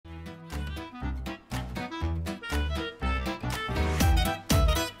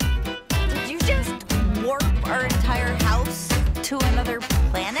to another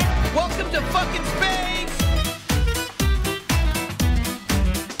planet? Welcome to fucking space!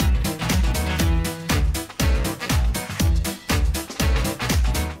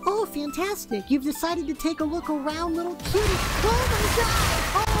 Oh, fantastic. You've decided to take a look around, little cutie. Oh my god!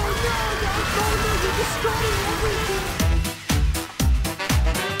 Oh no, you're destroying everything!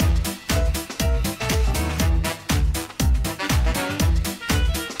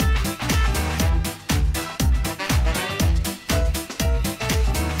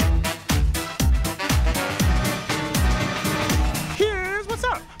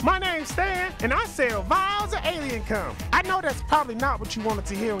 My name's Stan, and I sell vials of alien cum. I know that's probably not what you wanted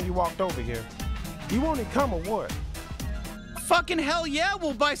to hear when you walked over here. You wanted cum or what? Fucking hell yeah,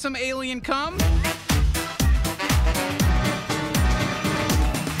 we'll buy some alien cum!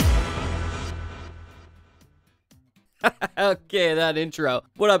 Okay, that intro.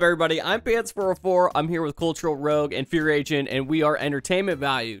 What up, everybody? I'm Pants404. I'm here with Cultural Rogue and Fear Agent, and we are Entertainment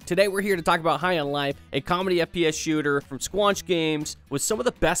Value. Today, we're here to talk about High on Life, a comedy FPS shooter from Squanch Games with some of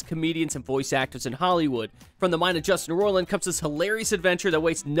the best comedians and voice actors in Hollywood. From the mind of Justin Roiland comes this hilarious adventure that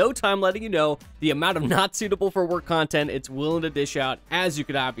wastes no time letting you know the amount of not suitable for work content it's willing to dish out, as you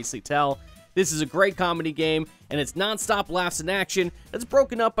could obviously tell. This is a great comedy game, and it's non-stop laughs and action that's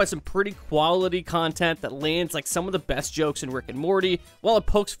broken up by some pretty quality content that lands like some of the best jokes in Rick and Morty, while it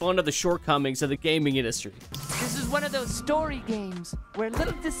pokes fun at the shortcomings of the gaming industry. This is one of those story games where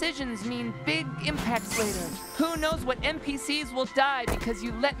little decisions mean big impacts later. Who knows what NPCs will die because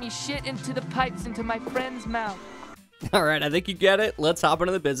you let me shit into the pipes into my friend's mouth. Alright, I think you get it. Let's hop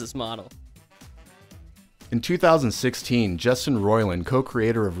into the business model. In 2016, Justin Roiland,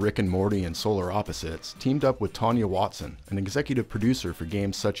 co-creator of Rick and Morty and Solar Opposites, teamed up with Tanya Watson, an executive producer for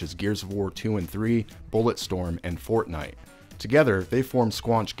games such as Gears of War 2 and 3, Bulletstorm, and Fortnite. Together, they formed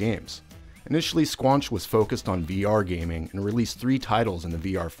Squanch Games. Initially, Squanch was focused on VR gaming and released 3 titles in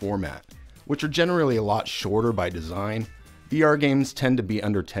the VR format, which are generally a lot shorter by design. VR games tend to be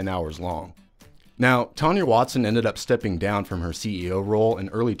under 10 hours long. Now, Tanya Watson ended up stepping down from her CEO role in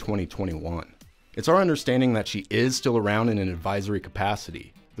early 2021. It's our understanding that she is still around in an advisory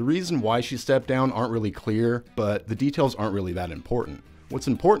capacity. The reason why she stepped down aren't really clear, but the details aren't really that important. What's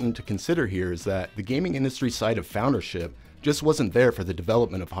important to consider here is that the gaming industry side of foundership just wasn't there for the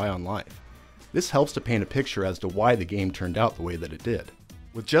development of High on Life. This helps to paint a picture as to why the game turned out the way that it did.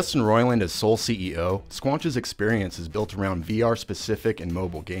 With Justin Roiland as sole CEO, Squanch's experience is built around VR-specific and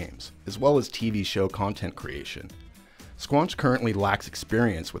mobile games, as well as TV show content creation. Squanch currently lacks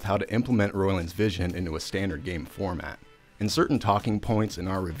experience with how to implement Roiland's vision into a standard game format, and certain talking points in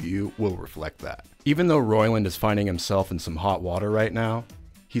our review will reflect that. Even though Roiland is finding himself in some hot water right now,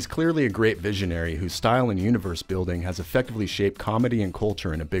 he's clearly a great visionary whose style and universe building has effectively shaped comedy and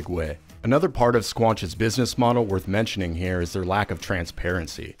culture in a big way. Another part of Squanch's business model worth mentioning here is their lack of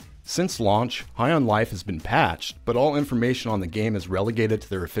transparency. Since launch, High on Life has been patched, but all information on the game is relegated to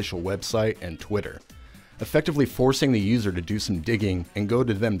their official website and Twitter, effectively forcing the user to do some digging and go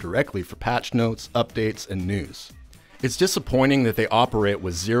to them directly for patch notes, updates, and news. It's disappointing that they operate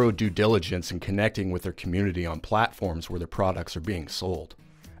with zero due diligence in connecting with their community on platforms where their products are being sold.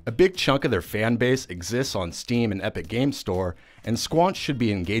 A big chunk of their fan base exists on Steam and Epic Games Store, and Squanch should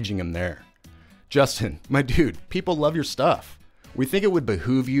be engaging them there. Justin, my dude, people love your stuff. We think it would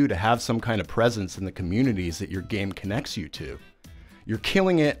behoove you to have some kind of presence in the communities that your game connects you to. You're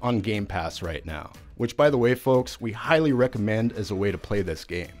killing it on Game Pass right now, which, by the way, folks, we highly recommend as a way to play this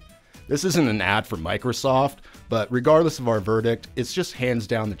game. This isn't an ad for Microsoft, but regardless of our verdict, it's just hands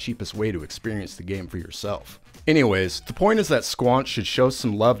down the cheapest way to experience the game for yourself. Anyways, the point is that Squanch should show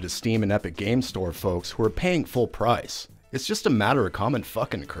some love to Steam and Epic Games Store folks who are paying full price. It's just a matter of common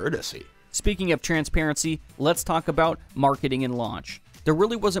fucking courtesy. Speaking of transparency, let's talk about marketing and launch. There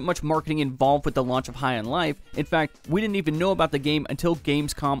really wasn't much marketing involved with the launch of High on Life. In fact, we didn't even know about the game until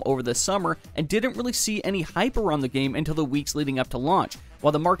Gamescom over the summer and didn't really see any hype around the game until the weeks leading up to launch.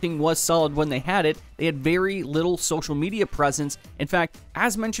 While the marketing was solid when they had very little social media presence. In fact,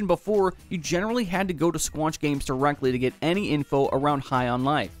 as mentioned before, you generally had to go to Squanch Games directly to get any info around High on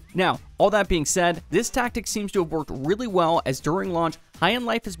Life. Now, all that being said, this tactic seems to have worked really well, as during launch, High on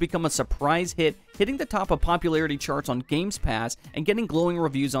Life has become a surprise hit, hitting the top of popularity charts on Games Pass and getting glowing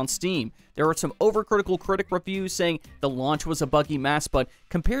reviews on Steam. There are some overcritical critic reviews saying the launch was a buggy mess, but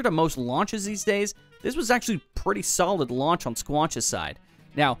compared to most launches these days, this was actually a pretty solid launch on Squanch's side.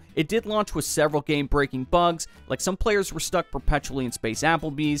 Now, it did launch with several game-breaking bugs, like some players were stuck perpetually in Space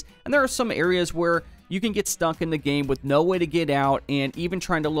Applebee's, and there are some areas where you can get stuck in the game with no way to get out, and even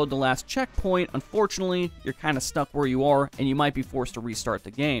trying to load the last checkpoint, unfortunately, you're kind of stuck where you are, and you might be forced to restart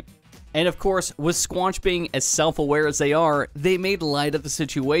the game. And of course, with Squanch being as self-aware as they are, they made light of the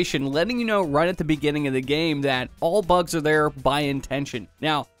situation, letting you know right at the beginning of the game that all bugs are there by intention.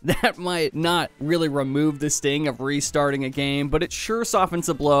 Now, that might not really remove the sting of restarting a game, but it sure softens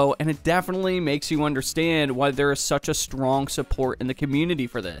the blow, and it definitely makes you understand why there is such a strong support in the community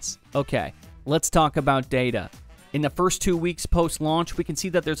for this. Okay, let's talk about data. In the first 2 weeks post-launch, we can see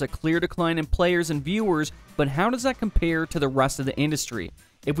that there's a clear decline in players and viewers, but how does that compare to the rest of the industry?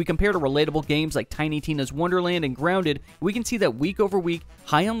 If we compare to relatable games like Tiny Tina's Wonderland and Grounded, we can see that week over week,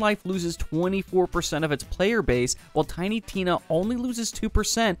 High on Life loses 24% of its player base, while Tiny Tina only loses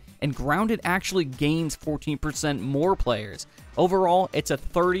 2%, and Grounded actually gains 14% more players. Overall, it's a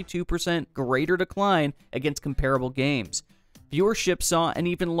 32% greater decline against comparable games. Viewership saw an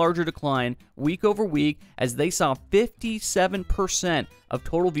even larger decline week over week, as they saw 57% of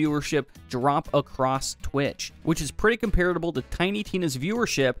total viewership drop across Twitch, which is pretty comparable to Tiny Tina's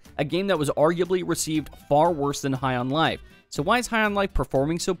viewership, a game that was arguably received far worse than High on Life. So why is High on Life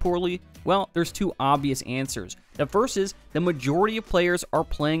performing so poorly? Well, there's two obvious answers. The first is the majority of players are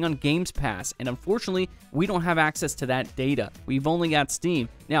playing on Games Pass, and unfortunately, we don't have access to that data. We've only got Steam.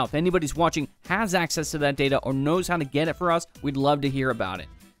 Now, if anybody's watching has access to that data or knows how to get it for us, we'd love to hear about it.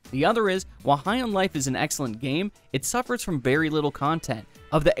 The other is, while High on Life is an excellent game, it suffers from very little content.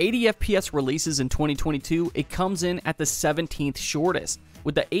 Of the 80 FPS releases in 2022, it comes in at the 17th shortest,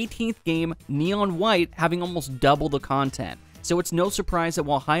 with the 18th game, Neon White, having almost double the content. So it's no surprise that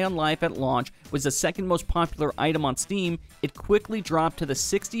while High on Life at launch was the second most popular item on Steam, it quickly dropped to the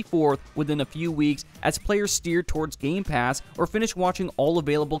 64th within a few weeks as players steered towards Game Pass or finished watching all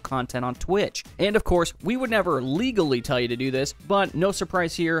available content on Twitch. And of course, we would never legally tell you to do this, but no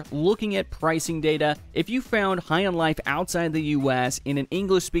surprise here, looking at pricing data, if you found High on Life outside the US in an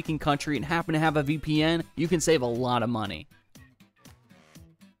English-speaking country and happen to have a VPN, you can save a lot of money.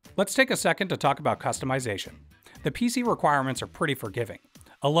 Let's take a second to talk about customization. The PC requirements are pretty forgiving.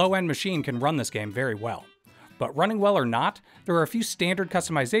 A low-end machine can run this game very well. But running well or not, there are a few standard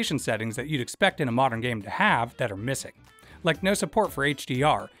customization settings that you'd expect in a modern game to have that are missing. Like no support for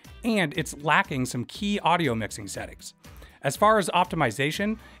HDR, and it's lacking some key audio mixing settings. As far as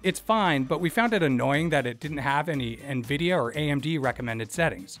optimization, it's fine, but we found it annoying that it didn't have any NVIDIA or AMD recommended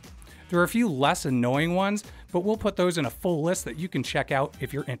settings. There are a few less annoying ones, but we'll put those in a full list that you can check out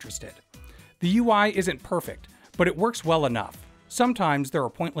if you're interested. The UI isn't perfect, but it works well enough. Sometimes there are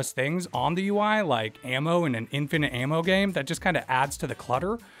pointless things on the UI, like ammo in an infinite ammo game, that just kind of adds to the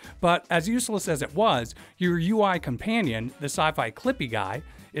clutter, but as useless as it was, your UI companion, the sci-fi Clippy guy,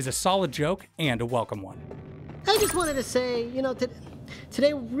 is a solid joke and a welcome one. I just wanted to say, you know,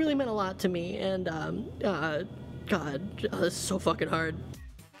 today really meant a lot to me, and, God, this is so fucking hard.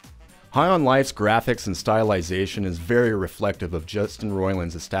 High on Life's graphics and stylization is very reflective of Justin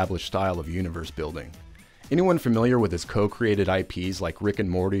Roiland's established style of universe building. Anyone familiar with his co-created IPs like Rick and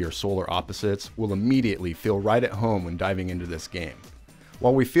Morty or Solar Opposites will immediately feel right at home when diving into this game.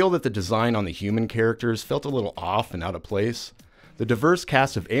 While we feel that the design on the human characters felt a little off and out of place, the diverse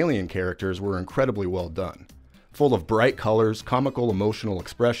cast of alien characters were incredibly well done, full of bright colors, comical emotional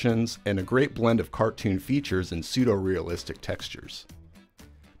expressions, and a great blend of cartoon features and pseudo-realistic textures.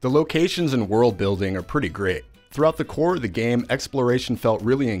 The locations and world building are pretty great. Throughout the core of the game, exploration felt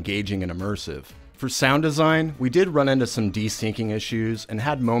really engaging and immersive. For sound design, we did run into some desyncing issues and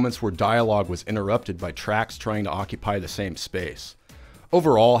had moments where dialogue was interrupted by tracks trying to occupy the same space.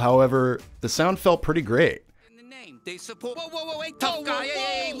 Overall, however, the sound felt pretty great. In the name, they support. Whoa, hey, tough guy,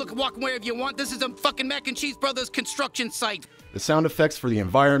 hey, look, walk wherever you want. This is a fucking Mac and Cheese Brothers construction site. The sound effects for the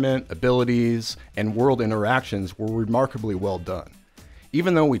environment, abilities, and world interactions were remarkably well done.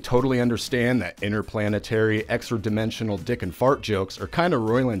 Even though we totally understand that interplanetary, extra-dimensional dick and fart jokes are kind of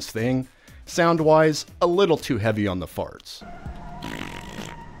Roiland's thing, sound-wise, a little too heavy on the farts.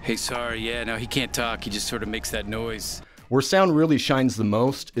 Hey, sorry, yeah, no, he can't talk. He just sort of makes that noise. Where sound really shines the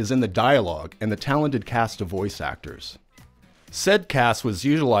most is in the dialogue and the talented cast of voice actors. Said cast was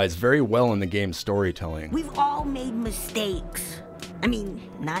utilized very well in the game's storytelling. We've all made mistakes. I mean,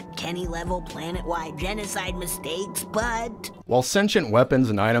 not Kenny-level planet-wide genocide mistakes, but... While sentient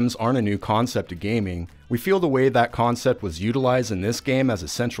weapons and items aren't a new concept to gaming, we feel the way that concept was utilized in this game as a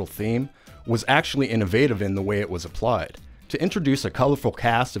central theme was actually innovative in the way it was applied. To introduce a colorful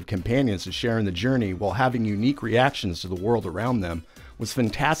cast of companions to share in the journey while having unique reactions to the world around them was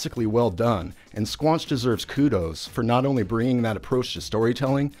fantastically well done, and Squanch deserves kudos for not only bringing that approach to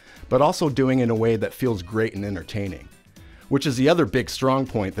storytelling, but also doing it in a way that feels great and entertaining. Which is the other big strong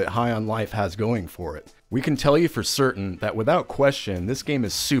point that High on Life has going for it. We can tell you for certain that without question, this game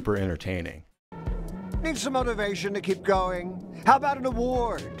is super entertaining. Need some motivation to keep going? How about an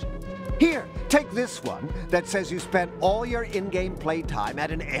award? Here, take this one that says you spent all your in-game playtime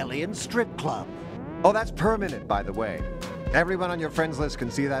at an alien strip club. Oh, that's permanent, by the way. Everyone on your friends list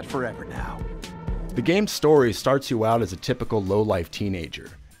can see that forever now. The game's story starts you out as a typical low-life teenager.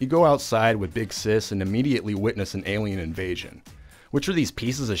 You go outside with Big Sis and immediately witness an alien invasion, which are these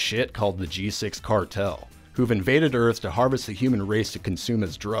pieces of shit called the G6 Cartel, who've invaded Earth to harvest the human race to consume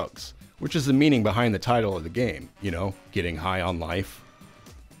as drugs, which is the meaning behind the title of the game, you know, getting high on life.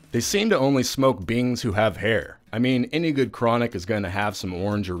 They seem to only smoke beings who have hair. I mean, any good chronic is going to have some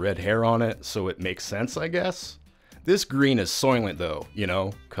orange or red hair on it, so it makes sense, I guess. This green is Soylent though, you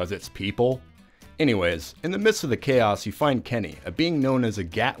know, cause it's people. Anyways, in the midst of the chaos you find Kenny, a being known as a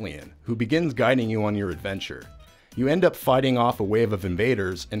Gatlian, who begins guiding you on your adventure. You end up fighting off a wave of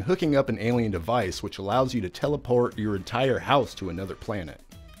invaders and hooking up an alien device which allows you to teleport your entire house to another planet.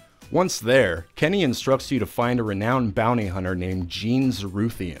 Once there, Kenny instructs you to find a renowned bounty hunter named Gene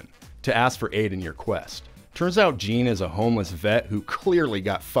Zaruthian to ask for aid in your quest. Turns out Gene is a homeless vet who clearly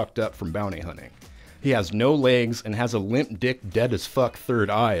got fucked up from bounty hunting. He has no legs and has a limp dick dead as fuck third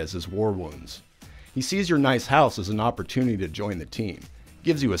eye as his war wounds. He sees your nice house as an opportunity to join the team,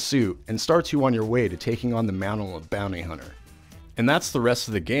 gives you a suit, and starts you on your way to taking on the mantle of bounty hunter. And that's the rest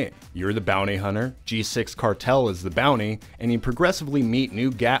of the game. You're the bounty hunter, G6 Cartel is the bounty, and you progressively meet new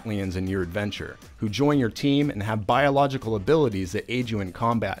Gatlians in your adventure, who join your team and have biological abilities that aid you in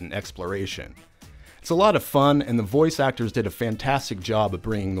combat and exploration. It's a lot of fun, and the voice actors did a fantastic job of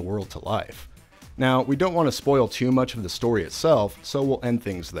bringing the world to life. Now, we don't want to spoil too much of the story itself, so we'll end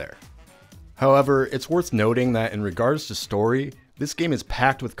things there. However, it's worth noting that in regards to story, this game is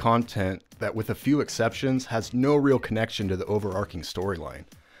packed with content that, with a few exceptions, has no real connection to the overarching storyline.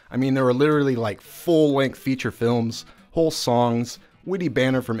 I mean, there are literally like full-length feature films, whole songs, witty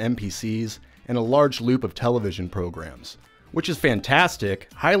banter from NPCs, and a large loop of television programs, which is fantastic,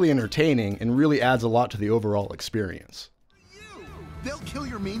 highly entertaining, and really adds a lot to the overall experience. They'll kill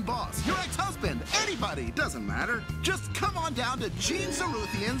your mean boss, your ex-husband, anybody, doesn't matter. Just come on down to Gene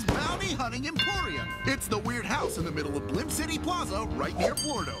Zaruthian's Bounty Hunting Emporium. It's the weird house in the middle of Blimp City Plaza, right near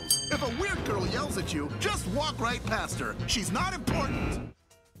Bordeaux's. If a weird girl yells at you, just walk right past her. She's not important.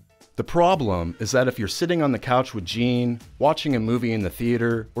 The problem is that if you're sitting on the couch with Gene, watching a movie in the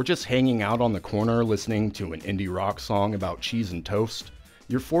theater, or just hanging out on the corner listening to an indie rock song about cheese and toast,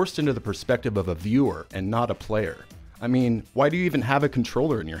 you're forced into the perspective of a viewer and not a player. I mean, why do you even have a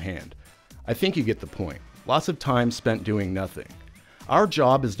controller in your hand? I think you get the point. Lots of time spent doing nothing. Our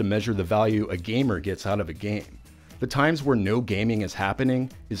job is to measure the value a gamer gets out of a game. The times where no gaming is happening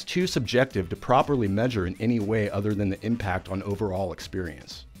is too subjective to properly measure in any way other than the impact on overall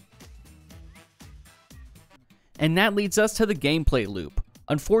experience. And that leads us to the gameplay loop.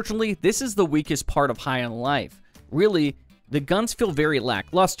 Unfortunately, this is the weakest part of High on Life. Really, the guns feel very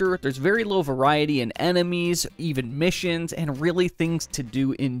lackluster, there's very low variety in enemies, even missions, and really things to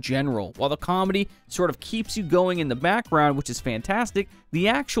do in general. While the comedy sort of keeps you going in the background, which is fantastic, the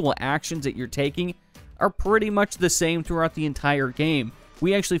actual actions that you're taking are pretty much the same throughout the entire game.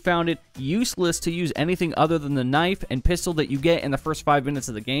 We actually found it useless to use anything other than the knife and pistol that you get in the first 5 minutes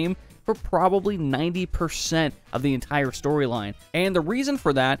of the game for probably 90% of the entire storyline. And the reason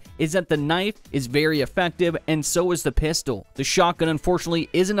for that is that the knife is very effective and so is the pistol. The shotgun unfortunately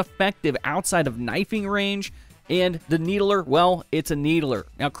isn't effective outside of knifing range, and the needler, well, it's a needler.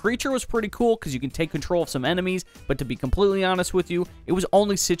 Now, Creature was pretty cool because you can take control of some enemies, but to be completely honest with you, it was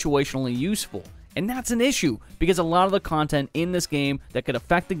only situationally useful. And that's an issue, because a lot of the content in this game that could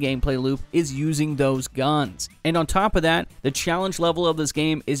affect the gameplay loop is using those guns. And on top of that, the challenge level of this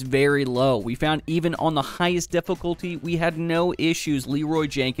game is very low. We found even on the highest difficulty, we had no issues Leroy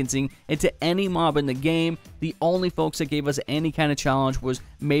Jenkinsing into any mob in the game. The only folks that gave us any kind of challenge was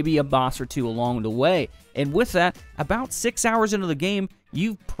maybe a boss or two along the way. And with that, about 6 hours into the game,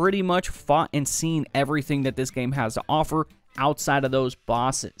 you've pretty much fought and seen everything that this game has to offer outside of those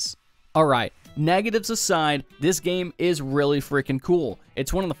bosses. Alright, negatives aside, this game is really freaking cool.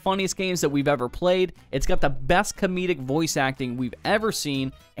 It's one of the funniest games that we've ever played. It's got the best comedic voice acting we've ever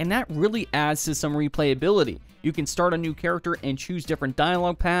seen, and that really adds to some replayability. You can start a new character and choose different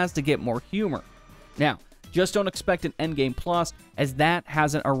dialogue paths to get more humor. Now, just don't expect an endgame plus, as that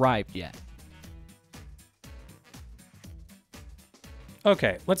hasn't arrived yet.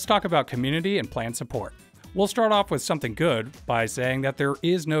 Okay, let's talk about community and plan support. We'll start off with something good by saying that there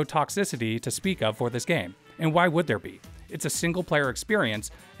is no toxicity to speak of for this game. And why would there be? It's a single player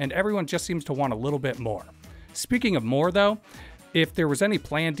experience, and everyone just seems to want a little bit more. Speaking of more though, if there was any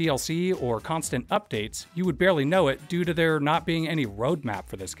planned DLC or constant updates, you would barely know it due to there not being any roadmap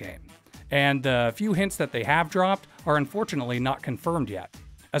for this game. And the few hints that they have dropped are unfortunately not confirmed yet.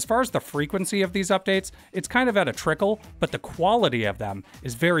 As far as the frequency of these updates, it's kind of at a trickle, but the quality of them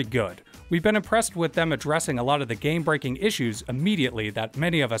is very good. We've been impressed with them addressing a lot of the game-breaking issues immediately that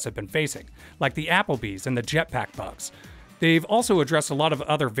many of us have been facing, like the Applebee's and the jetpack bugs. They've also addressed a lot of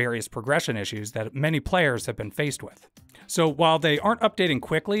other various progression issues that many players have been faced with. So while they aren't updating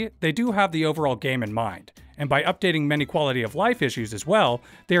quickly, they do have the overall game in mind, and by updating many quality of life issues as well,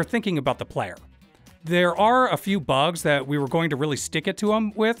 they are thinking about the player. There are a few bugs that we were going to really stick it to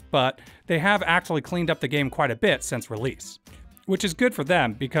them with, but they have actually cleaned up the game quite a bit since release. Which is good for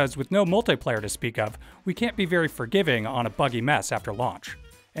them, because with no multiplayer to speak of, we can't be very forgiving on a buggy mess after launch.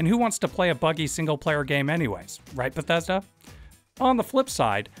 And who wants to play a buggy single-player game anyways, right Bethesda? On the flip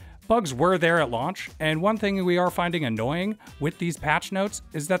side, bugs were there at launch, and one thing we are finding annoying with these patch notes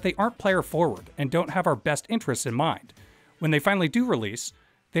is that they aren't player-forward and don't have our best interests in mind. When they finally do release,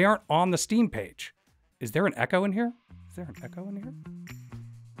 they aren't on the Steam page. Is there an echo in here? Is there an echo in here?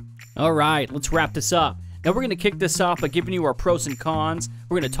 All right, let's wrap this up. Now we're going to kick this off by giving you our pros and cons.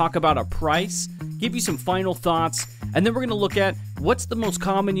 We're going to talk about our price, give you some final thoughts, and then we're going to look at what's the most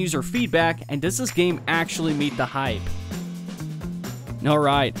common user feedback and does this game actually meet the hype.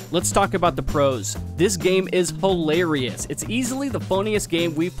 Alright, let's talk about the pros. This game is hilarious. It's easily the funniest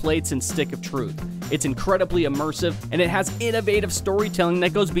game we've played since Stick of Truth. It's incredibly immersive, and it has innovative storytelling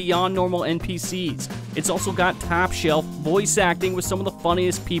that goes beyond normal NPCs. It's also got top-shelf voice acting with some of the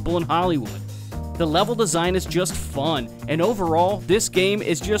funniest people in Hollywood. The level design is just fun, and overall, this game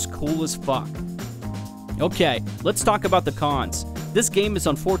is just cool as fuck. Okay, let's talk about the cons. This game is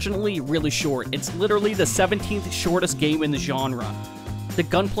unfortunately really short. It's literally the 17th shortest game in the genre. The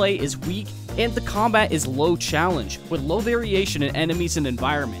gunplay is weak, and the combat is low challenge, with low variation in enemies and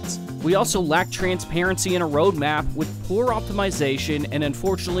environments. We also lack transparency in a roadmap, with poor optimization, and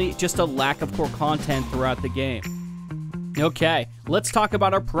unfortunately, just a lack of core content throughout the game. Okay, let's talk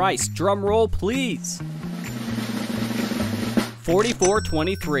about our price. Drum roll, please.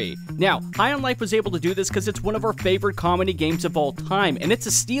 $44.23. Now, High on Life was able to do this because it's one of our favorite comedy games of all time, and it's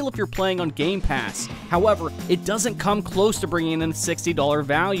a steal if you're playing on Game Pass. However, it doesn't come close to bringing in a $60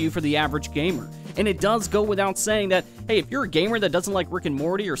 value for the average gamer. And it does go without saying that, hey, if you're a gamer that doesn't like Rick and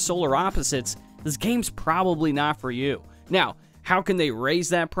Morty or Solar Opposites, this game's probably not for you. Now, how can they raise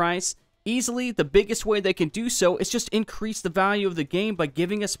that price? Easily, the biggest way they can do so is just increase the value of the game by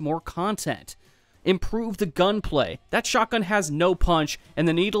giving us more content. Improve the gunplay. That shotgun has no punch, and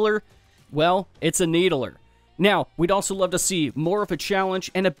the needler, well, it's a needler. Now, we'd also love to see more of a challenge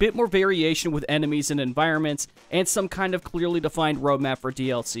and a bit more variation with enemies and environments, and some kind of clearly defined roadmap for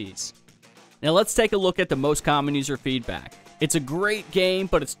DLCs. Now let's take a look at the most common user feedback. It's a great game,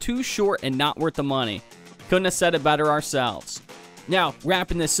 but it's too short and not worth the money. Couldn't have said it better ourselves. Now,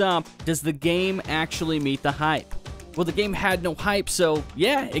 wrapping this up, does the game actually meet the hype? Well, the game had no hype, so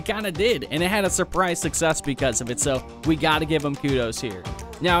yeah, it kinda did, and it had a surprise success because of it, so we gotta give them kudos here.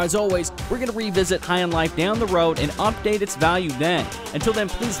 Now, as always, we're gonna revisit High on Life down the road and update its value then. Until then,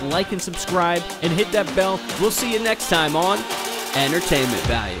 please like and subscribe, and hit that bell. We'll see you next time on Entertainment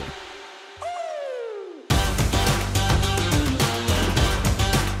Value.